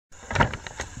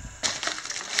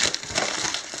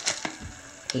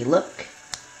Hey look,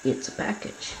 it's a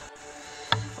package.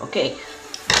 Okay,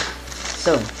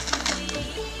 so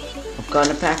I've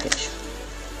gotten a package.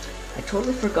 I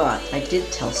totally forgot. I did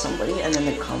tell somebody and then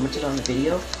they commented on the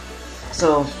video.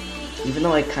 So even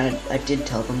though I did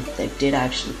tell them, they did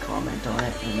actually comment on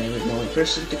it, and they were the only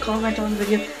person to comment on the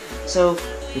video. So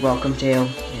you're welcome, Tail.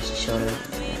 Here's a shout out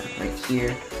right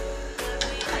here.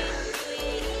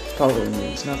 Probably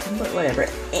means nothing, but whatever.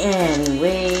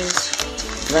 Anyways,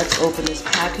 let's open this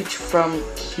package from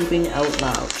Cubing Out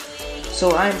Loud.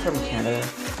 So I'm from Canada,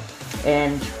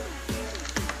 and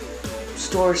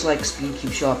stores like Speed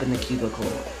Cube Shop and the Cubicle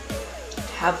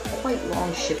have quite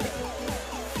long shipping.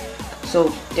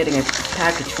 So getting a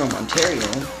package from Ontario,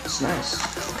 it's nice.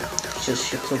 It just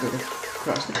ships over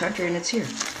across the country and it's here.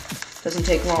 Doesn't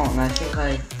take long. I think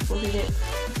I ordered it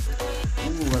a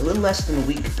little less than a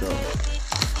week ago.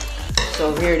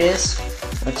 So here it is.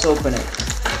 Let's open it.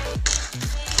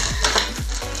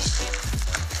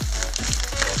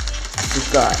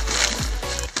 We've got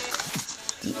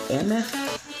the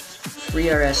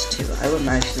MF3RS2. I'm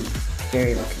actually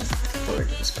very looking forward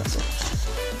to this puzzle.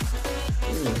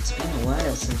 Ooh, it's been a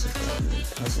while since I've gotten any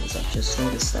puzzles. I've just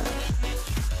noticed that.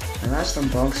 My last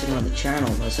unboxing on the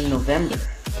channel was in November.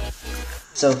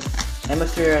 So,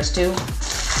 MF3RS2.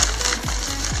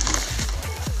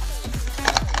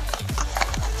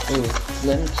 Ooh,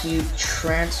 Lemon Cube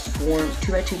Transform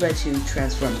 2x2x2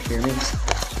 Transform Pyraminx.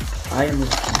 I am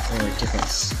looking forward to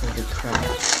this. Holy crap.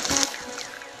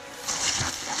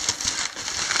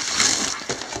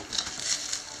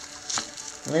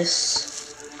 This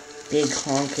big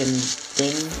honkin'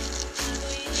 thing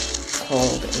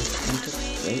called a Pentacle,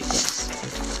 right? Yes,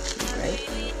 Pentacle, right?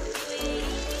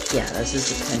 Yeah, this is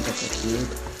the Pentacle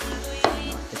cube,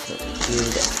 not the Tilted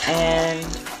cube, and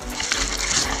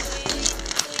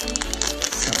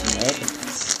some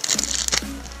magnets.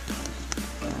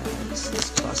 This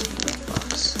possibly that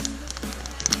box.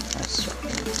 That's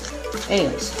shocking.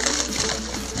 Anyways,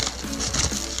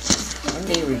 and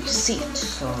a receipt.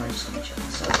 So I'm just gonna check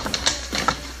this out.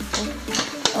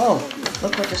 Oh,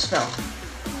 look what just fell.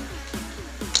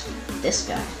 This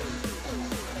guy.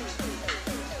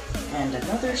 And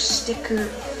another sticker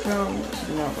from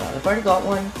Cubing Out Loud. I've already got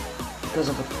one because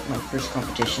of my first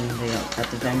competition. At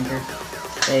the vendor,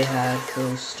 they had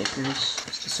those stickers.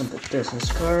 Just a simple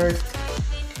business card.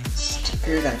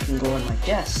 Sticker that can go on my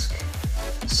desk.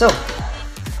 So,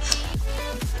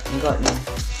 I've gotten.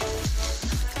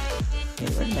 Okay,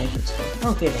 where did my magnets go?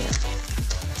 Oh, here they are.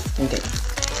 Okay.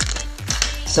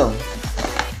 So,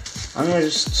 I'm gonna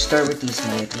just start with these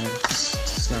magnets.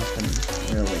 It's nothing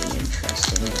really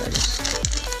interesting, but I just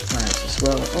might as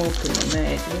well open the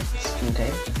magnets.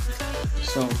 Okay.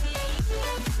 So,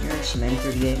 here are some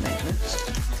M38 magnets.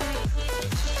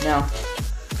 Now,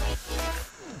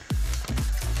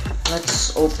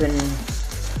 let's open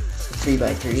the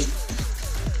 3x3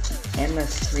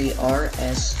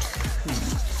 MF3RS2.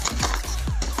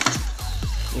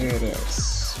 Here it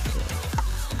is. Okay.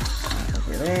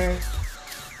 Over there.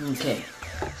 Okay.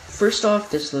 First off,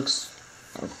 this looks,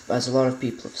 as a lot of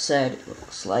people have said, it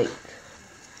looks like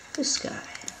this guy.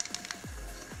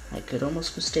 I could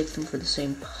almost mistake them for the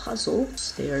same puzzle.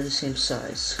 They are the same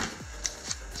size.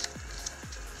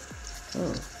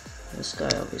 Oh, this guy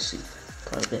obviously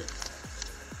quite a bit.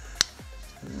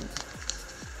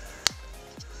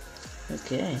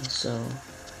 Okay, so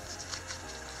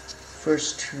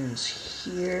first turns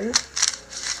here.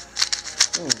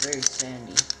 Oh, very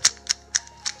sandy.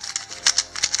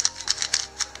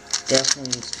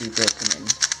 Definitely needs to be broken in.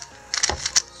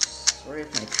 Sorry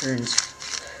if my turns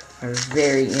are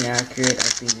very inaccurate.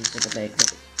 I've been using the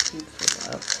magnetic cube for a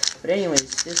while. But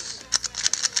anyways, this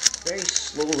very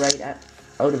slow right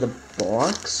out of the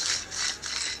box.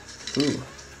 Ooh,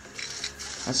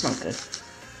 that's not good.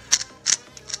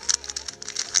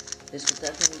 This is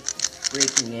definitely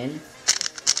breaking in.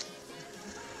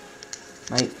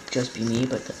 Might just be me,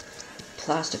 but the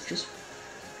plastic just,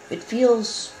 it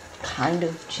feels kind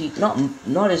of cheap.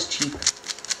 Not as cheap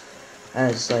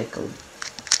as like a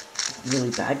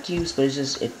really bad cubes, but it's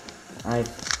just it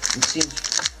seems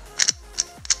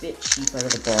a bit cheap out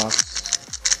of the box.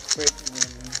 Breaking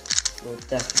in will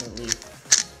definitely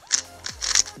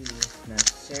be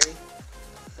necessary,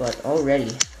 but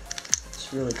already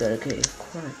it's really good. Okay,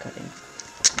 corner cutting.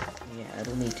 Yeah,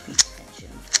 it'll need to be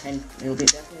tensioned, and it'll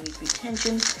definitely need to be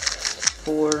tensioned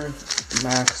for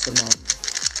maximum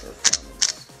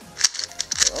performance.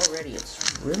 So already it's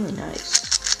really nice.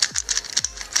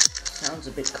 Sounds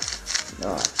a bit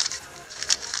not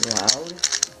loud.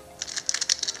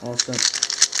 Also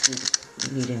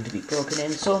needing to be broken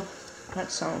in, so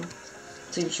that sound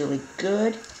seems really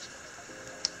good.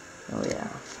 Oh yeah,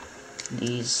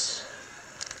 these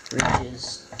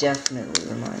ridges definitely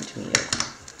remind me of,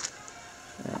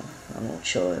 I won't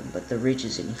show it, but the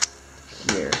ridges in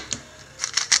here.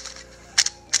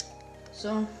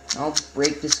 So, I'll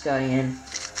break this guy in.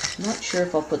 I'm not sure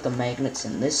if I'll put the magnets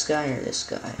in this guy or this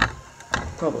guy.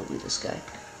 Probably this guy.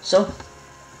 So,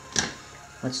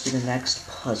 let's do the next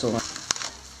puzzle.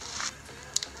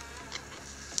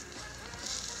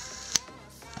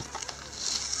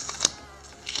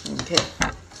 Okay.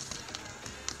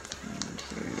 And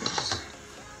here's...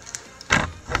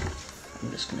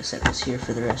 I'm just gonna set this here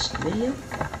for the rest of the video.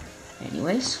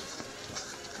 Anyways.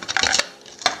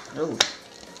 Oh.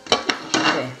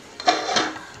 Okay.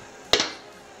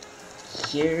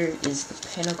 Here is the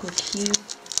Pentacle cube.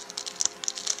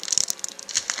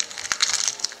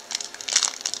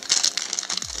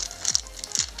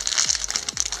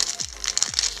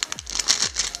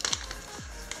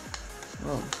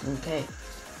 Oh, okay.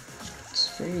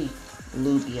 It's very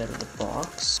looby out of the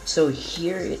box. So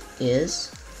here it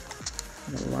is.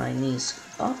 I'm gonna line these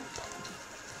up.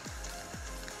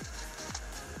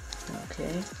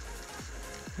 Okay.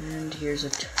 And here's a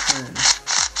turn.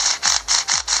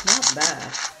 Not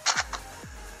bad.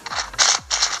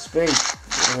 It's very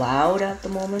loud at the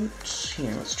moment.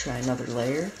 Here, let's try another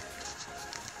layer.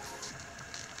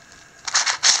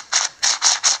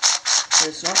 But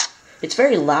it's not. It's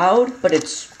very loud, but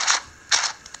it's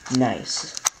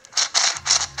nice.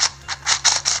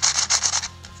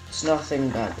 It's nothing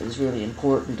that is really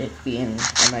important, it being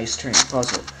a nice turning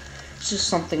puzzle. It's just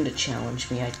something to challenge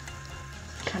me. I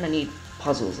kind of need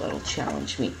puzzles that'll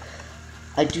challenge me.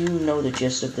 I do know the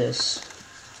gist of this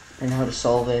and how to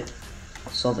solve it.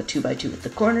 Solve a 2x2 with the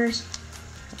corners.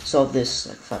 Solve this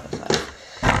like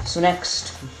 5x5. So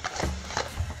next,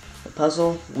 the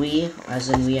puzzle we, as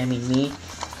in we I mean me,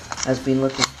 has been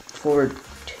looking forward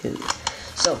to.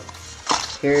 So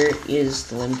here is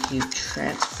the Limb Cube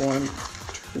transform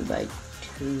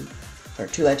 2x2 or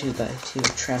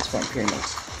 2x2x2 transform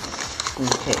Pyraminx.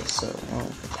 Okay, so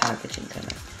the packaging kind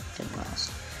of didn't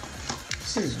last.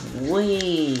 This is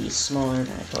way smaller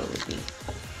than I thought it would be.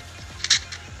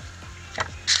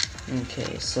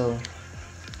 Okay, so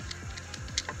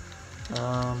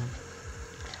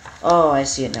oh, I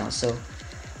see it now. So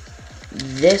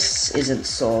this isn't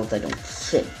solved, I don't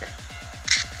think,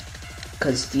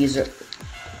 because these are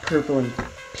purple and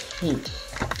pink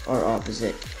are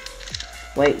opposite,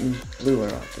 white and blue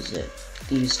are opposite,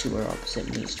 these two are opposite,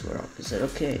 and these two are opposite.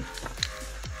 Okay,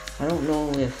 I don't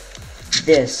know if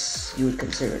this you would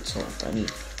consider it solved. I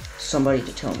need somebody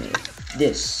to tell me if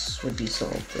this would be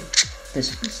solved, or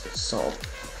this would be solved.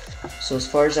 So as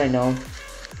far as I know,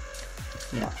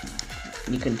 yeah,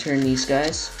 you can turn these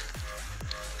guys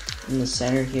in the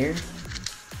center here,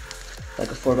 like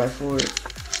a 4x4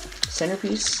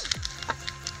 centerpiece.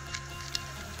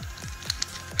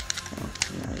 Oh,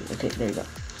 no, okay, there you go.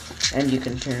 And you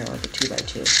can turn it like a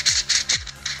 2x2.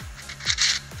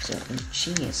 It's an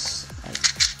ingenious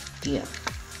idea.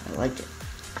 I like it.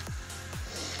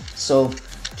 So,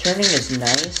 turning is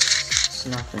nice. It's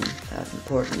nothing that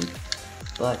important,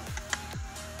 but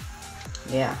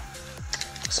yeah.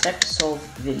 Expect to solve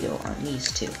a video on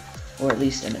these two, or at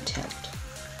least an attempt.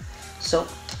 So,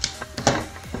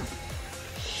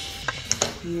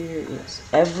 here is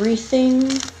everything.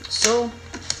 So,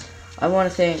 I want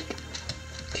to thank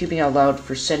Cubing Out Loud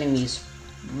for sending these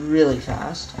really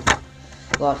fast.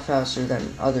 A lot faster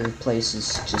than other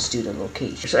places just due to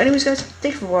location. So anyways guys,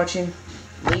 thanks for watching.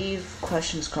 Leave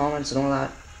questions, comments, and all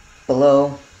that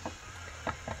below.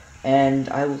 And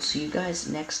I will see you guys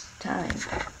next time.